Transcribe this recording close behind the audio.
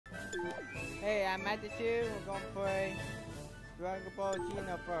I'm at the 2. We're gonna play Ball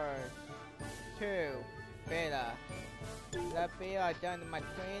Xenoverse 2 beta. That beta I done my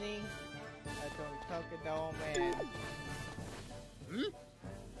training. That's what I'm talking to the old man.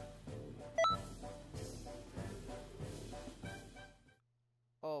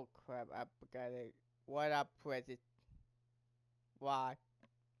 Oh crap, I forgot it. What I press it. Why?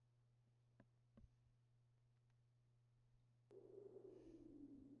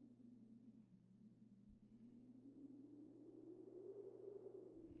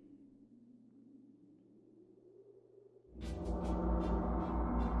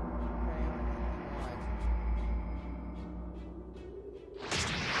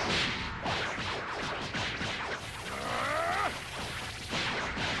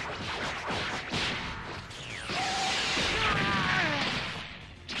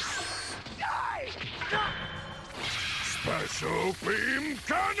 Special beam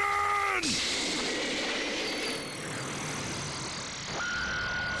cannon!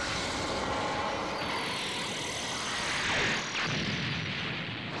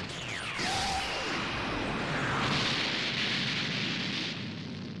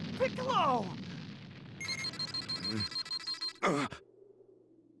 Piccolo!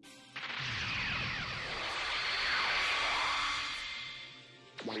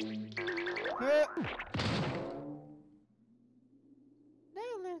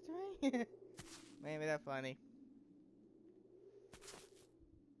 Maybe that's funny.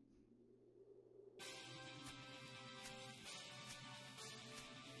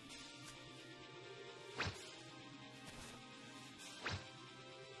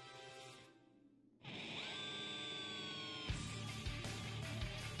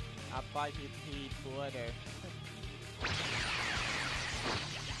 I'll fight you Pete Water.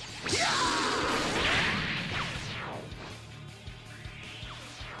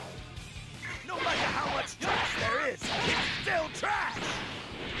 No matter how much trash there is, it's still trash!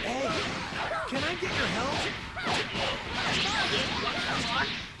 Hey, can I get your help?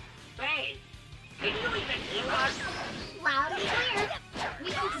 Hey, can you even hear us? Loud and clear. We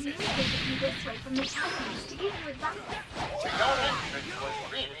can communicate with you this way from the townhouse to give you advice. Your entrance was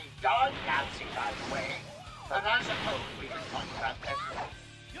really darn Nazi, by the way. But I suppose we can talk about that.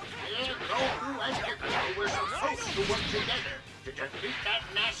 Yeah, Goku and Piccolo were supposed to work together to defeat that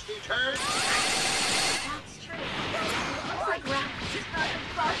nasty turd. That's true. It looks like Raph is about to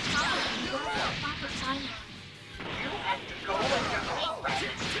bust out and go to the proper timeline. You have to go and defeat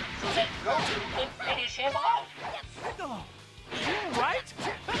Raditz so that Goku can finish him off. Piccolo, you alright? The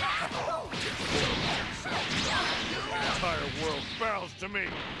entire world bows to me.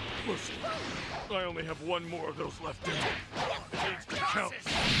 Listen, I only have one more of those left in me. It needs to count.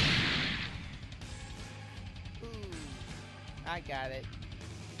 Ooh, I got it.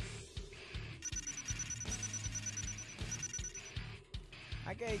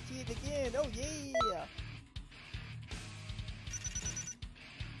 I gotta see it again. Oh yeah!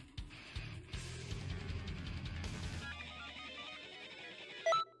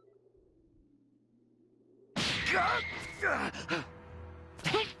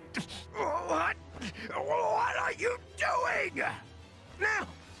 What? What are you doing? Now,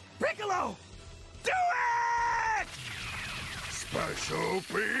 Piccolo, do it! Special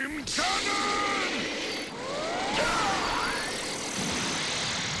beam cannon!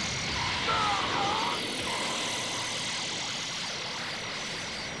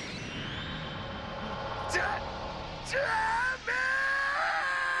 Damn it!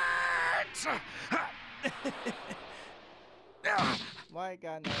 Why I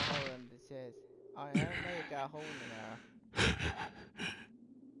got no hole in the chest? I know you got a hole in there.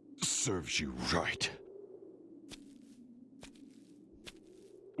 Serves you right.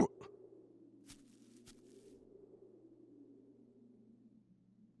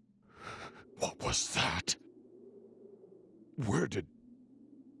 What was that? Where did...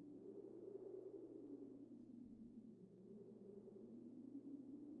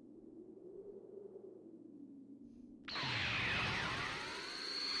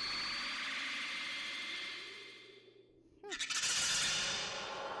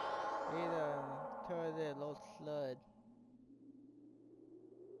 Toilet low slud.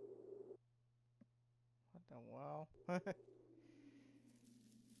 What the wow?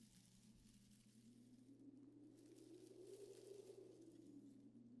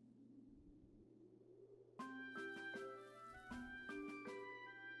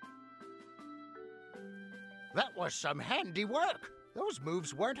 That was some handy work. Those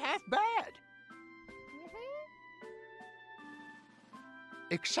moves weren't half bad.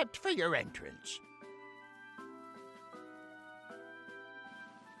 Except for your entrance.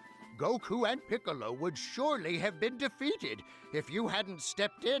 Goku and Piccolo would surely have been defeated if you hadn't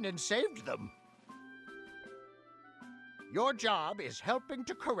stepped in and saved them. Your job is helping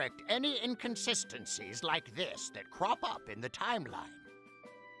to correct any inconsistencies like this that crop up in the timeline.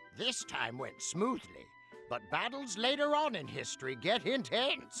 This time went smoothly, but battles later on in history get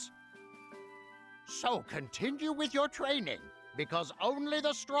intense. So continue with your training, because only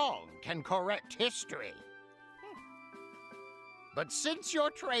the strong can correct history. But since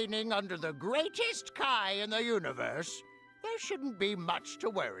you're training under the greatest Kai in the universe, there shouldn't be much to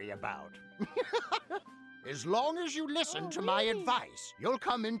worry about. As long as you listen to my advice, you'll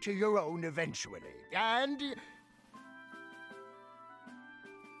come into your own eventually, and...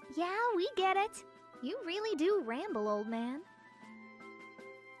 Yeah, we get it. You really do ramble, old man.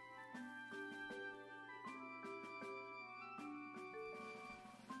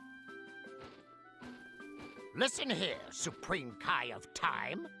 Listen here, Supreme Kai of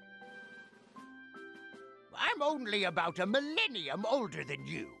Time. I'm only about a millennium older than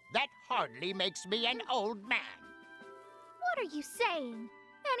you. That hardly makes me an old man. What are you saying?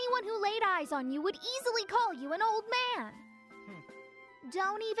 Anyone who laid eyes on you would easily call you an old man.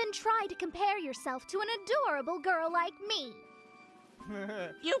 Don't even try to compare yourself to an adorable girl like me.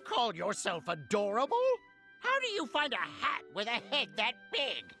 You call yourself adorable? How do you find a hat with a head that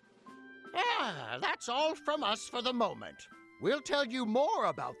big? Ah, that's all from us for the moment. We'll tell you more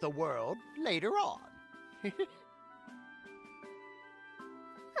about the world later on.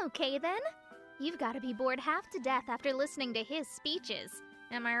 Okay then. You've got to be bored half to death after listening to his speeches.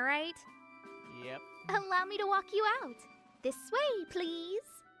 Am I right? Yep. Allow me to walk you out. This way, please.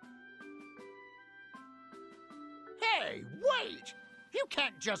 Hey, wait! You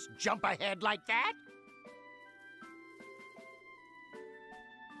can't just jump ahead like that!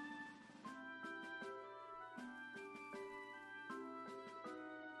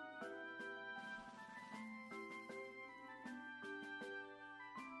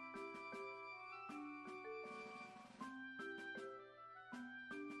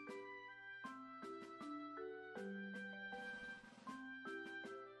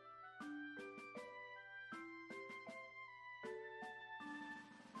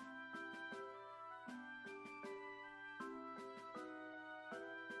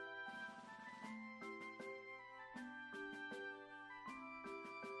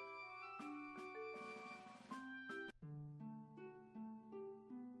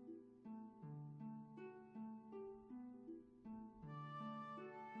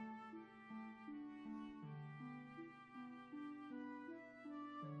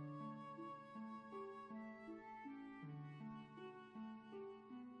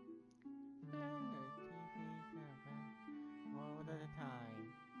 All the time.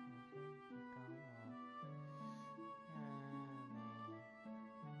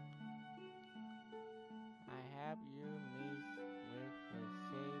 I have you meet with the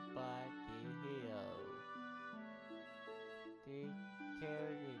shape by the hill. They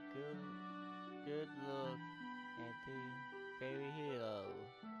tell the good look at the very hero.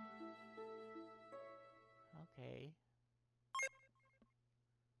 Okay.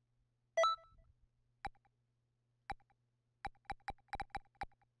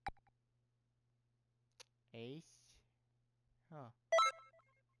 Ace? Huh.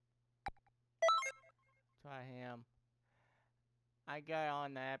 Try him. I got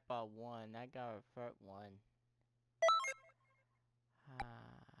on that but one. I got a third one.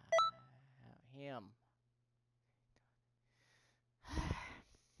 Him.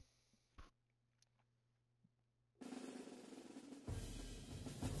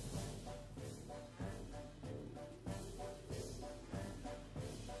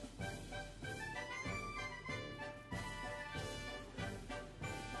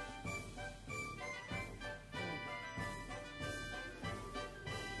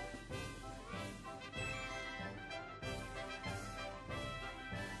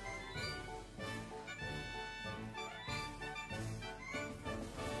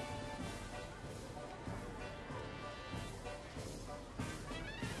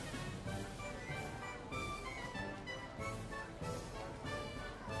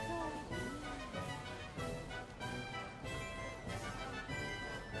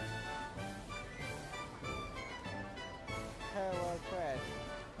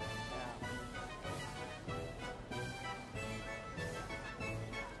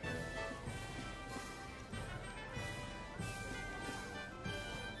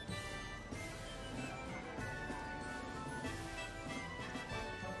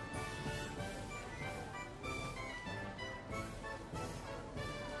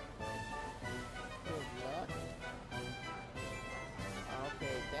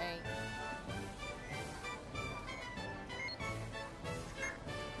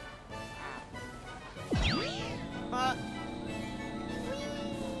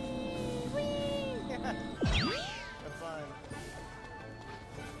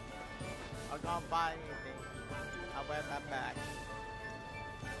 not gonna buy anything. I'll wear that back.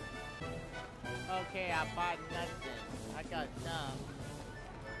 Okay, I bought nothing. I got some.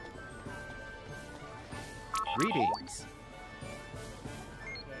 Greetings.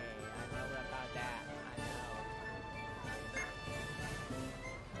 Okay, I know about that. I know.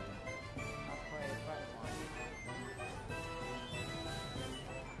 I'll play the front one.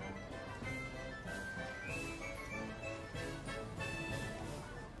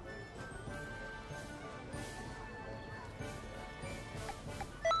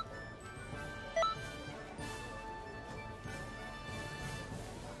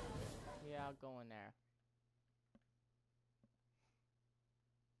 Yeah, I'll go in there.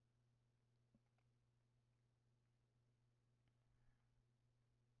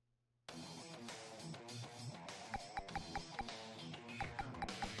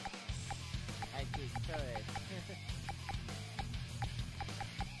 I just could.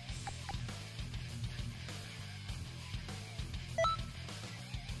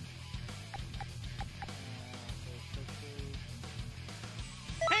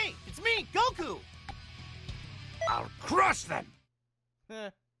 Hey, it's me, Goku! I'll crush them!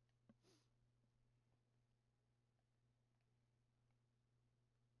 Okay.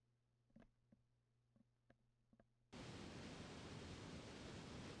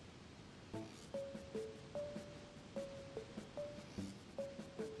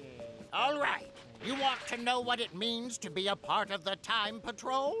 All right. You want to know what it means to be a part of the Time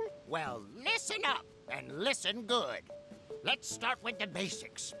Patrol? Well, listen up and listen good. Let's start with the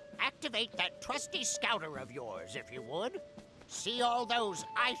basics. Activate that trusty scouter of yours, if you would. See all those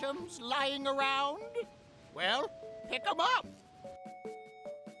items lying around? Well, pick them up.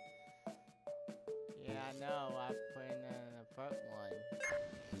 Yeah, I know. I put in the front one.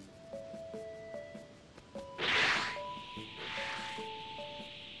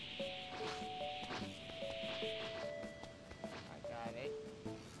 I got it.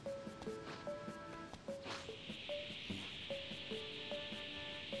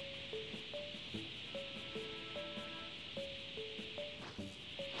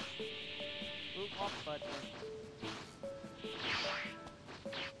 Oop, off button.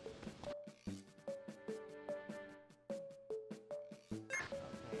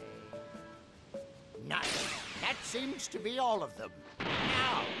 Nice. That seems to be all of them.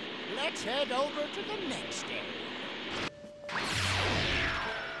 Now, let's head over to the next area.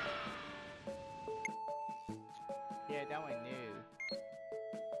 Yeah, that one new.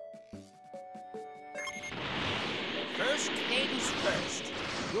 First things first,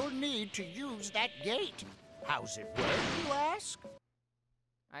 you'll need to use that gate. How's it work, you ask?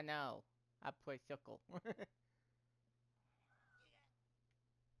 I know. I put circle.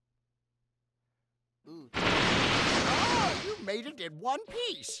 Ooh. Oh, you made it in one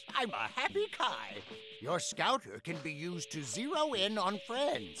piece. I'm a happy Kai. Your scouter can be used to zero in on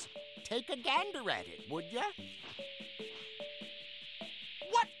friends. Take a gander at it, would ya?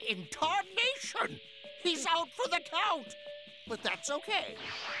 What in tarnation? He's out for the count. But that's okay.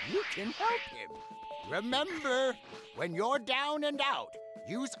 You can help him. Remember, when you're down and out,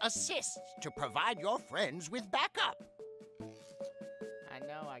 use assists to provide your friends with backup. I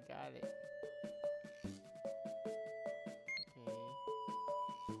know, I got it. Okay.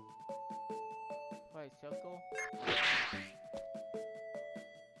 Play circle.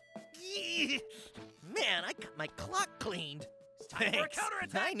 Man, I got my clock cleaned. It's time for a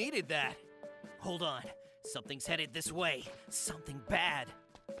counterattack. I needed that. Hold on. Something's headed this way. Something bad.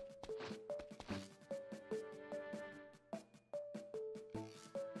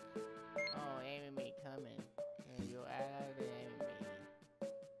 Oh, enemy coming. You're out of the enemy.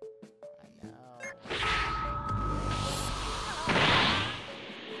 I know.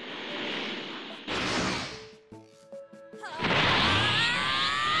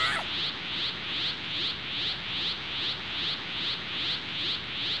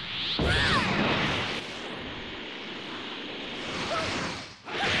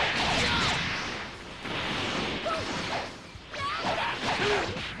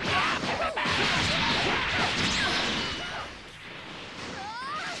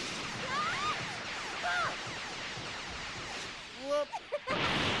 Whoop.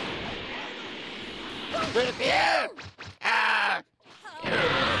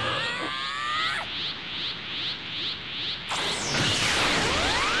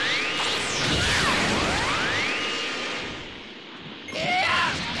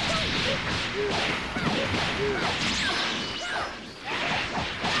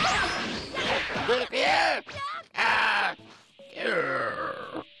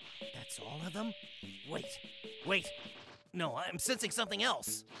 That's all of them? Wait. No, I'm sensing something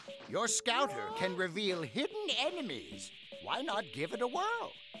else. Your scouter can reveal hidden enemies. Why not give it a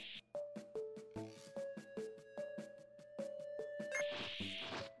whirl?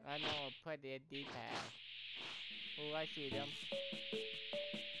 I know I'll put the D-pad. Oh, I see them.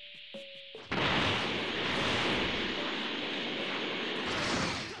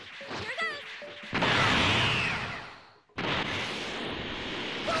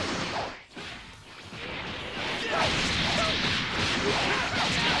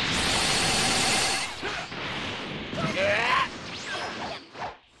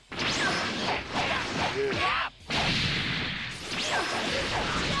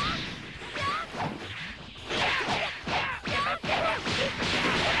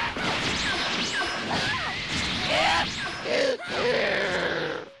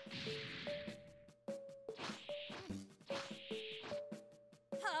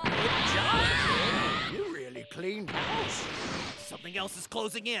 You really cleaned house. Something else is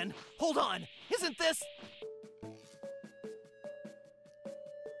closing in. Hold on. Isn't this?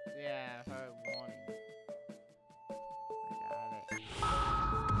 Yeah, I heard warning. I got it.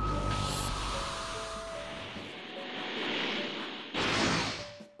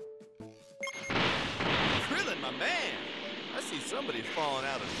 Krillin, my man! I see somebody's falling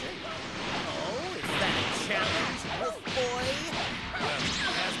out of shape. Oh, is that a challenge, Wolf Boy? Well,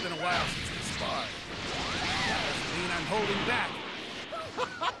 it has been a while since we sparred. That doesn't mean I'm holding back.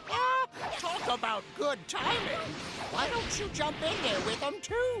 Talk about good timing. Why don't you jump in there with them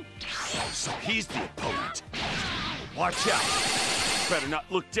too? So he's the opponent. Watch out. Better not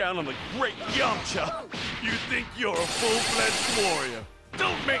look down on the great Yamcha. You think you're a full-fledged warrior.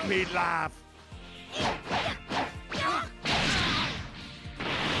 Don't make me laugh.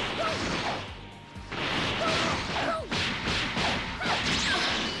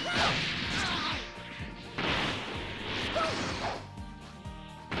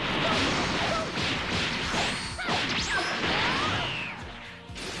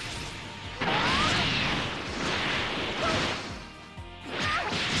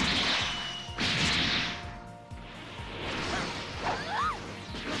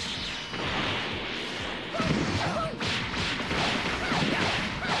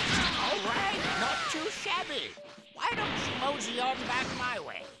 Why don't you mosey on back my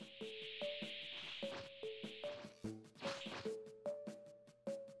way?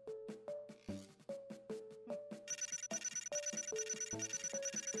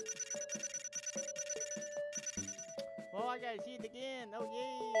 Oh, I gotta see it again. Oh,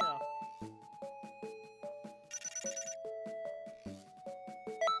 yeah.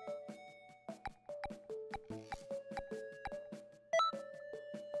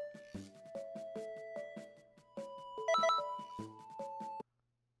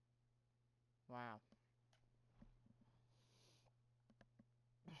 Wow.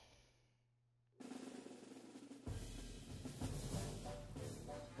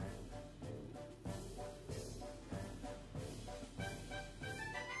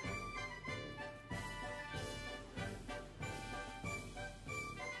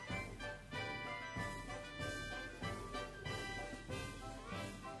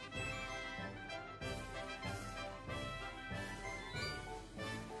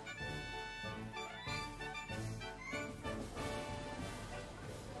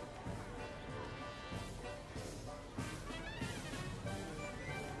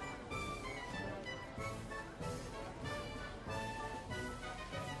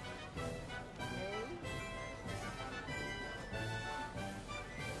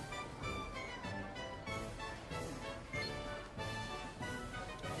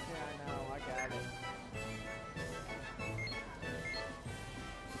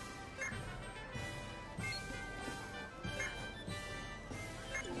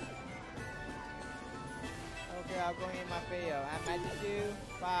 Okay, I'll go in my video. I'm at you.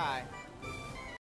 Bye.